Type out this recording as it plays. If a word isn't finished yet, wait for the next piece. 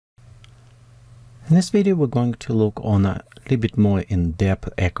In this video, we're going to look on a little bit more in-depth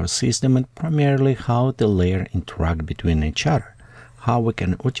ecosystem and primarily how the layers interact between each other, how we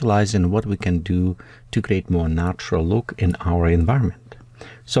can utilize and what we can do to create more natural look in our environment.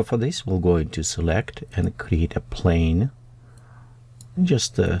 So for this, we're going to select and create a plane,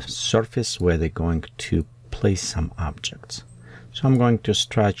 just a surface where they're going to place some objects. So I'm going to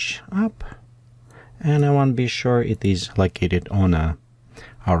stretch up, and I want to be sure it is located on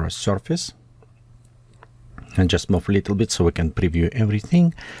our surface. And just move a little bit so we can preview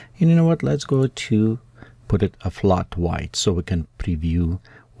everything. And you know what? Let's go to put it a flat white so we can preview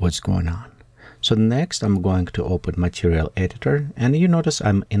what's going on. So next, I'm going to open Material Editor. And you notice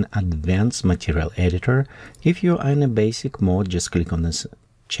I'm in Advanced Material Editor. If you are in a basic mode, just click on this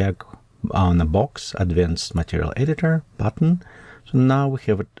check on the box, Advanced Material Editor button. So now we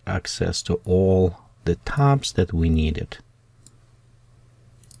have access to all the tabs that we needed.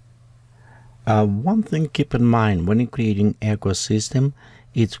 One thing keep in mind when you're creating ecosystem,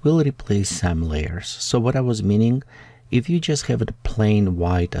 it will replace some layers. So what I was meaning, if you just have it plain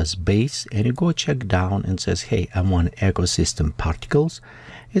white as base and you go check down and says, hey, I want ecosystem particles,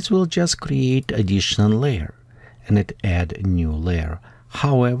 it will just create additional layer and it add a new layer.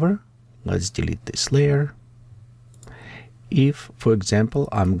 However, let's delete this layer. If, for example,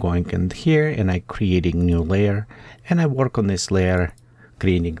 I'm going in here and I'm creating new layer and I work on this layer,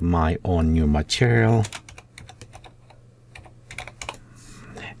 creating my own new material.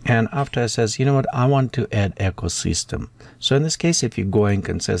 And after it says, you know what, I want to add ecosystem. So in this case, if you're going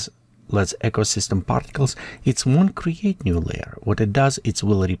and says, let's ecosystem particles, it won't create new layer. What it does, it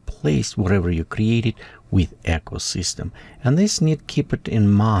will replace whatever you created with ecosystem. And this need keep it in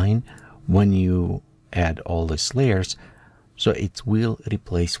mind when you add all these layers. So it will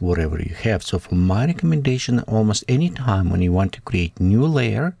replace whatever you have. So for my recommendation, almost any time when you want to create new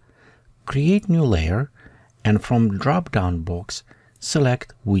layer, create new layer, and from drop down box,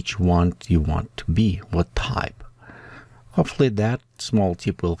 select which one you want to be, what type. Hopefully that small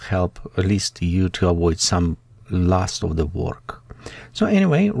tip will help at least you to avoid some loss of the work. So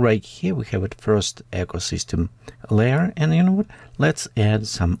anyway, right here we have it first ecosystem layer, and you know what? Let's add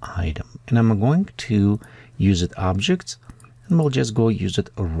some item, and I'm going to use it objects. And we'll just go use it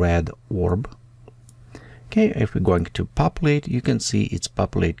a red orb. Okay, if we're going to populate, you can see it's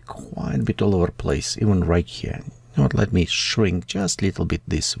populate quite a bit all over the place, even right here. You know what, let me shrink just a little bit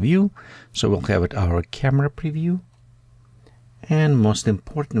this view. So we'll have it our camera preview. And most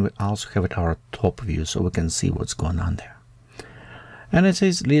important, we also have it our top view so we can see what's going on there. And it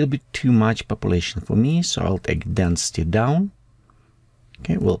says a little bit too much population for me, so I'll take density down.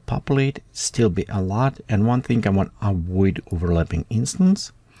 Okay, we'll populate, still be a lot. And one thing I want to avoid overlapping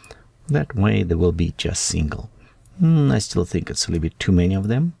instance. That way they will be just single. I still think it's a little bit too many of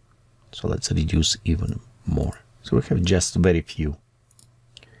them. So let's reduce even more. So we have just very few.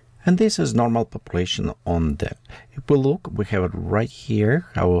 And this is normal population on that. If we look, we have it right here,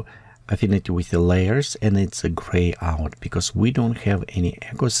 our affinity with the layers, and it's a gray out because we don't have any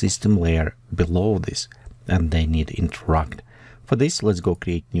ecosystem layer below this and they need to interact. For this, let's go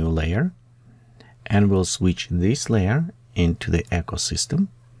create new layer, and we'll switch this layer into the ecosystem.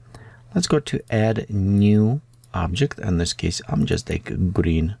 Let's go to add new object. In this case, I'm just take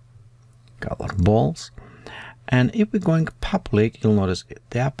green color balls. And if we're going to populate, you'll notice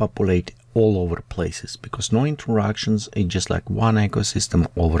they are populate all over places because no interactions. It's just like one ecosystem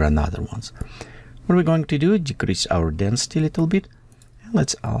over another ones. What we're going to do, decrease our density a little bit. And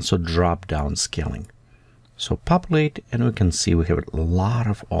let's also drop down scaling. So populate, and we can see we have a lot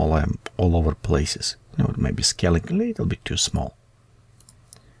of all over places. You know, it might be scaling a little bit too small.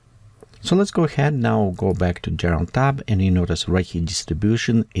 So let's go ahead now, go back to General tab, and you notice right here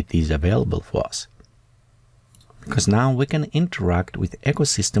distribution, it is available for us. Because now we can interact with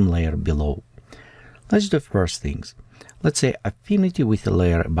ecosystem layer below. Let's do first things. Let's say affinity with the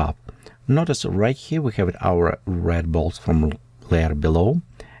layer above. Notice right here we have our red balls from layer below,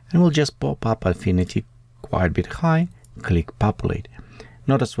 and we'll just pop up affinity quite a bit high, click populate.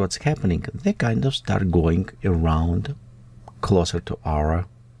 Notice what's happening. They kind of start going around closer to our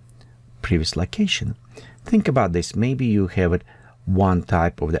previous location. Think about this. Maybe you have it one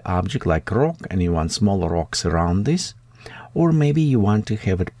type of the object like rock and you want smaller rocks around this, or maybe you want to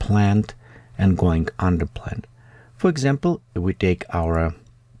have it plant and going under plant. For example, if we take our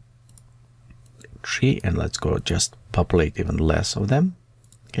tree and let's go just populate even less of them.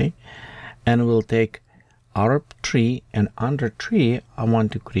 Okay, and we'll take our tree, and under tree I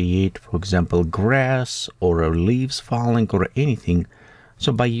want to create, for example, grass or leaves falling or anything.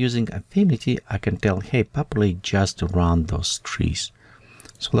 So by using affinity I can tell, hey, populate just around those trees.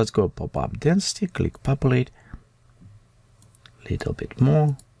 So let's go pop-up density, click populate, little bit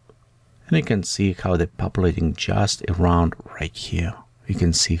more, and you can see how they're populating just around right here. You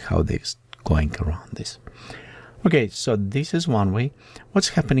can see how they're going around this. Okay, so this is one way. What's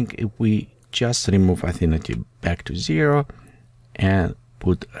happening if we just remove affinity back to 0 and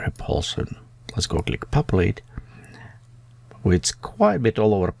put repulsion? Let's go click populate. It's quite a bit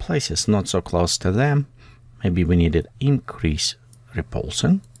all over places, not so close to them. Maybe we need to increase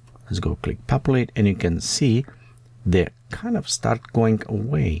repulsion. Let's go click populate, and you can see they kind of start going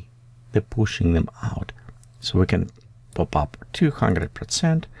away. They're pushing them out. So we can pop up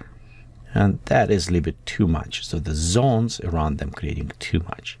 200%, and that is a little bit too much. So the zones around them creating too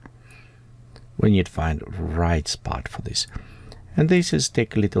much. We need to find the right spot for this. And this is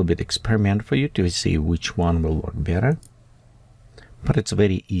take a little bit experiment for you to see which one will work better. But it's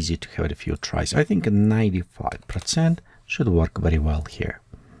very easy to have a few tries. I think 95% should work very well here.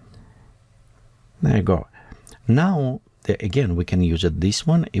 There you go. Now, again, we can use this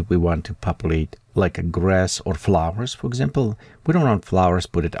one if we want to populate like a grass or flowers, for example. We don't want flowers,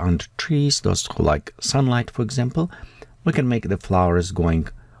 put it under trees, those who like sunlight, for example. We can make the flowers going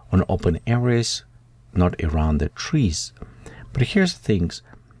on open areas, not around the trees. But here's the things.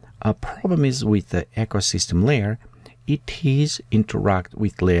 A problem is with the ecosystem layer. It is interact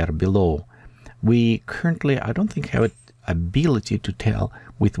with layer below. We currently, I don't think, have an ability to tell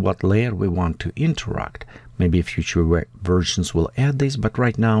with what layer we want to interact. Maybe future versions will add this, but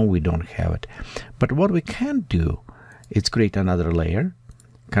right now we don't have it. But what we can do is create another layer,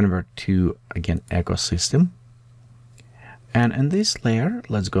 convert to, again, ecosystem. And in this layer,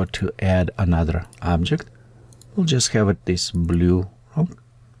 let's go to add another object. We'll just have it this blue.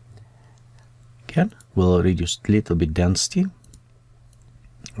 Again, we'll reduce a little bit density,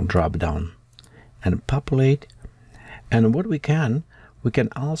 drop down and populate. And what we can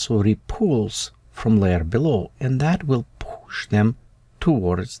also repulse from layer below, and that will push them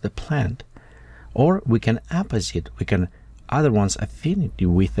towards the plant. Or we can opposite, we can other ones affinity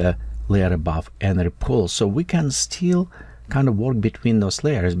with a layer above and repulse. So we can still kind of work between those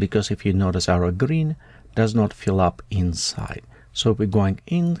layers, because if you notice our green does not fill up inside. So if we're going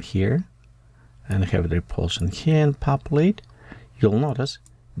in here and have the repulsion here and populate, you'll notice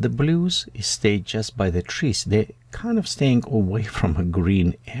the blues stay just by the trees. They're kind of staying away from a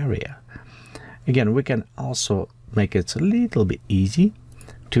green area. Again, we can also make it a little bit easy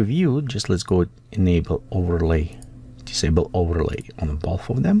to view. Just let's go enable overlay, disable overlay on both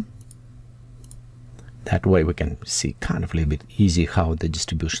of them. That way we can see kind of a little bit easy how the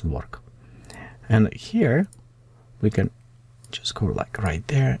distribution work. And here we can just go like right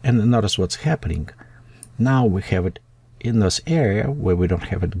there, and notice what's happening. Now we have it in this area where we don't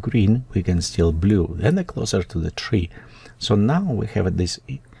have it green, we can still blue, then they're closer to the tree. So now we have this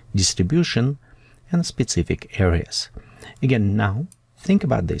distribution and specific areas. Again, now think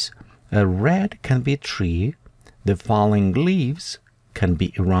about this. A red can be a tree, the falling leaves can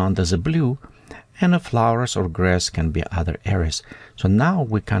be around as a blue, and the flowers or grass can be other areas. So now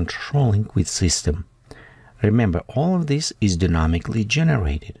we're controlling with system. Remember, all of this is dynamically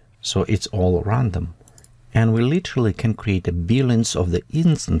generated, so it's all random. And we literally can create a billions of the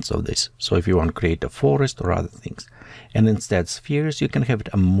instance of this. So if you want to create a forest or other things, and instead spheres, you can have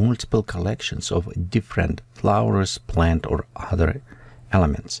a multiple collections of different flowers, plant, or other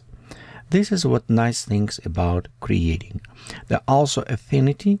elements. This is what nice things about creating. The also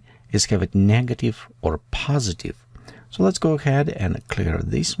affinity is have it negative or positive. So let's go ahead and clear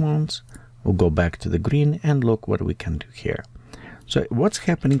these ones. We'll go back to the green and look what we can do here. So what's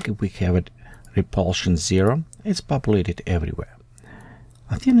happening if we have it repulsion 0? It's populated everywhere.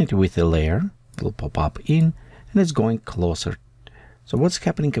 Affinity with a layer will pop up in, and it's going closer. So what's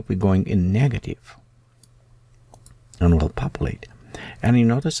happening if we're going in negative? And we'll populate. And you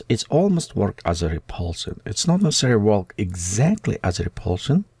notice it's almost work as a repulsion. It's not necessarily work exactly as a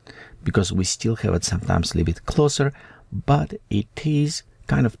repulsion, because we still have it sometimes a little bit closer, but it is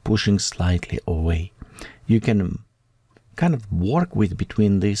kind of pushing slightly away. You can kind of work with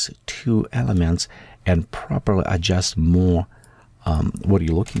between these two elements and properly adjust more what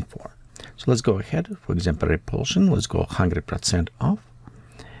you're looking for. So let's go ahead. For example, repulsion, let's go 100% off.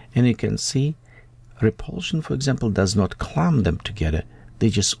 And you can see repulsion, for example, does not clump them together. They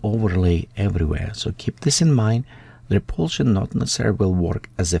just overlay everywhere. So keep this in mind. The repulsion not necessarily will work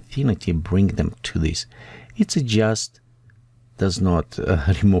as affinity, bring them to this. It's just does not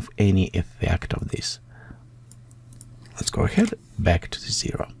remove any effect of this. Let's go ahead, back to the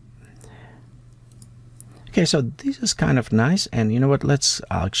 0. Okay, so this is kind of nice, and you know what, let's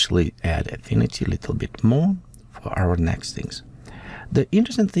actually add affinity a little bit more for our next things. The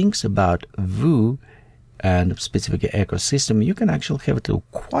interesting things about Vue and specific ecosystem, you can actually have it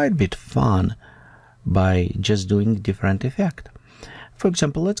quite a bit fun by just doing different effect. For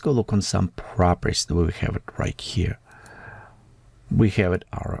example, let's go look on some properties that we have it right here. We have it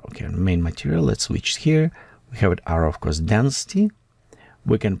our main material. Let's switch here. We have it our, of course, density.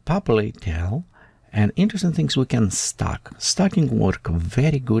 We can populate tail, and interesting things, we can stack. Stacking work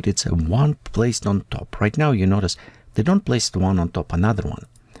very good. It's a one placed on top. Right now, you notice they don't place one on top another one.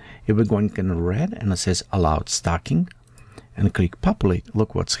 If we're going in red and it says allowed stacking and click populate,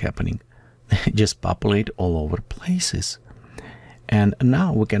 look what's happening. They just populate all over places. And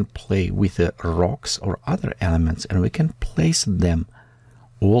now we can play with the rocks or other elements, and we can place them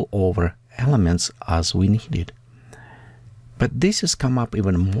all over elements as we need it. But this has come up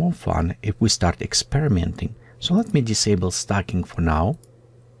even more fun if we start experimenting. So let me disable stacking for now.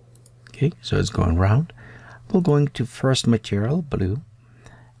 Okay, so it's going around. We're going to first material, blue.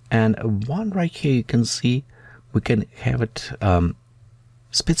 And one right here, you can see we can have it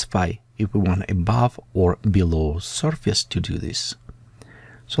specify if we want above or below surface to do this.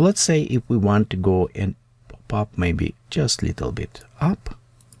 So let's say if we want to go and pop up maybe just a little bit up,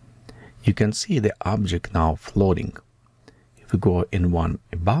 you can see the object now floating. If we go in one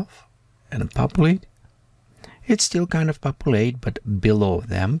above and populate, it's still kind of populate, but below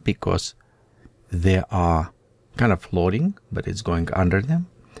them because they are kind of floating, but it's going under them.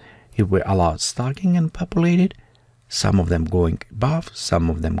 If we allow stacking and populate it, some of them going above, some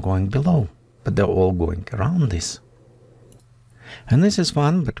of them going below, but they're all going around this. And this is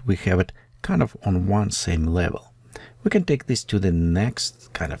fun, but we have it kind of on one same level. We can take this to the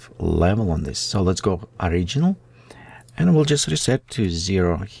next kind of level on this. So let's go original, and we'll just reset to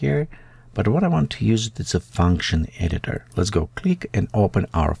 0 here. But what I want to use is a function editor. Let's go click and open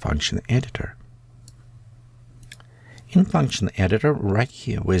our function editor. In function editor, right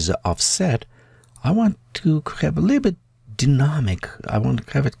here with the offset, I want to have a little bit dynamic. I want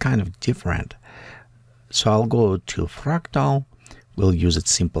to have it kind of different. So I'll go to fractal. We'll use it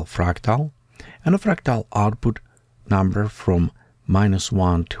simple fractal, and a fractal output number from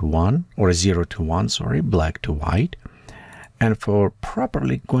 -1 to 1, or 0 to 1, sorry, black to white. And for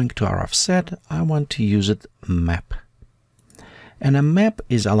properly going to our offset, I want to use it map. And a map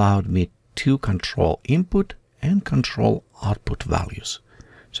is allowed me to control input and control output values.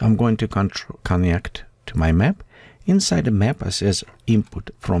 So I'm going to connect to my map. Inside the map, it says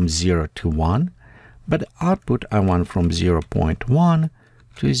input from 0 to 1. But output I want from 0.1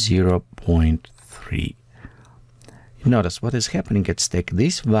 to 0.3. You notice what is happening. It's take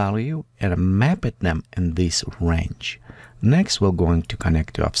this value and map it them in this range. Next, we're going to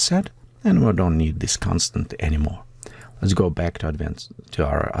connect to offset, and we don't need this constant anymore. Let's go back to advanced to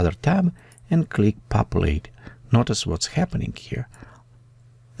our other tab and click populate. Notice what's happening here.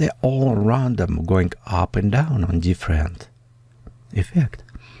 They're all random, going up and down on different effect.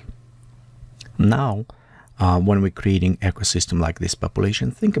 Now, when we're creating ecosystem like this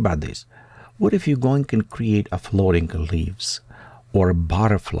population, think about this. What if you're going and create a floating leaves or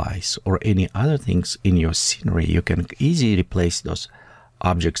butterflies or any other things in your scenery? You can easily replace those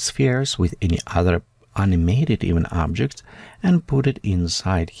object spheres with any other animated even objects and put it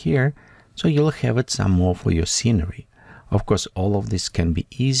inside here. So you'll have it some more for your scenery. Of course, all of this can be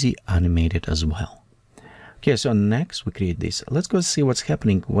easy animated as well. Okay, so next we create this. Let's go see what's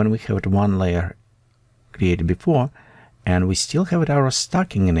happening when we have it one layer created before and we still have it our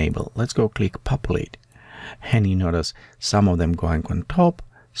stacking enabled. Let's go click populate. And you notice some of them going on top,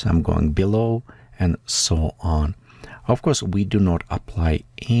 some going below, and so on. Of course, we do not apply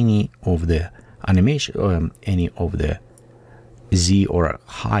any of the animation, any of the Z or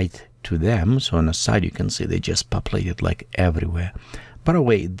height to them. So on the side, you can see they just populated like everywhere. By the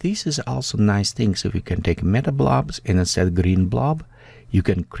way, this is also nice thing. So if you can take meta blobs and instead green blob, you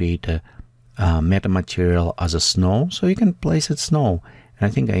can create a meta material as a snow. So you can place it snow. And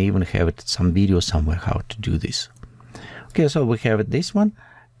I think I even have it some video somewhere how to do this. Okay, so we have it this one.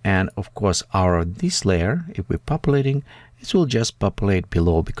 And of course, our this layer, if we're populating, it will just populate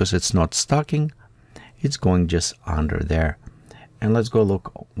below because it's not stacking. It's going just under there. And let's go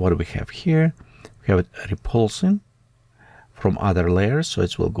look what we have here. We have it repulsing from other layers, so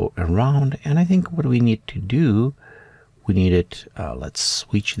it will go around. And I think what we need to do, we need it, let's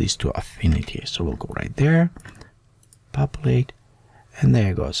switch this to affinity. So we'll go right there, populate, and there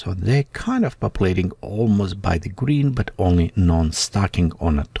you go. So they're kind of populating almost by the green, but only non-stacking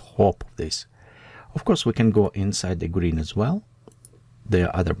on the top of this. Of course, we can go inside the green as well. There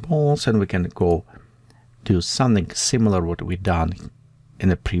are other balls, and we can go do something similar what we done in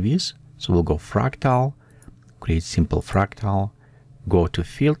the previous. So we'll go fractal, create simple fractal, go to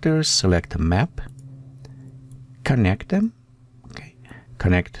filters, select map, connect them, okay,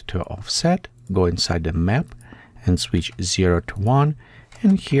 connect to offset, go inside the map and switch 0 to 1,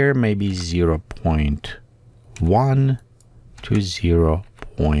 and here maybe 0.1 to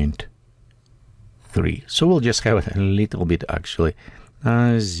 0.3. So we'll just have it a little bit, actually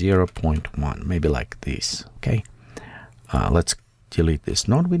 0.1, maybe like this. Okay, let's delete this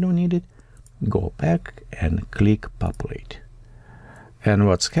node, we don't need it. Go back and click populate. And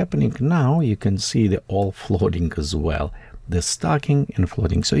what's happening now, you can see the all floating as well, the stacking and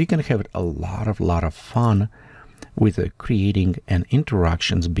floating. So you can have a lot of fun with creating and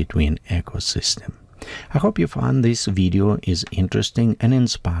interactions between ecosystem. I hope you found this video is interesting and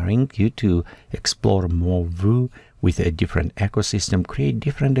inspiring you to explore more Vue with a different ecosystem, create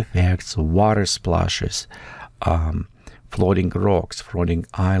different effects, water splashes, floating rocks, floating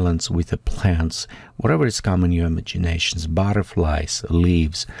islands with the plants, whatever is coming in your imaginations, butterflies,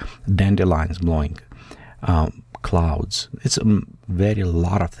 leaves, dandelions blowing, clouds. It's a very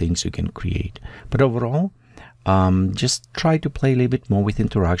lot of things you can create. But overall, just try to play a little bit more with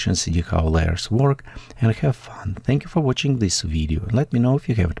interactions, see how layers work, and have fun. Thank you for watching this video. Let me know if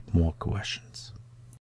you have more questions.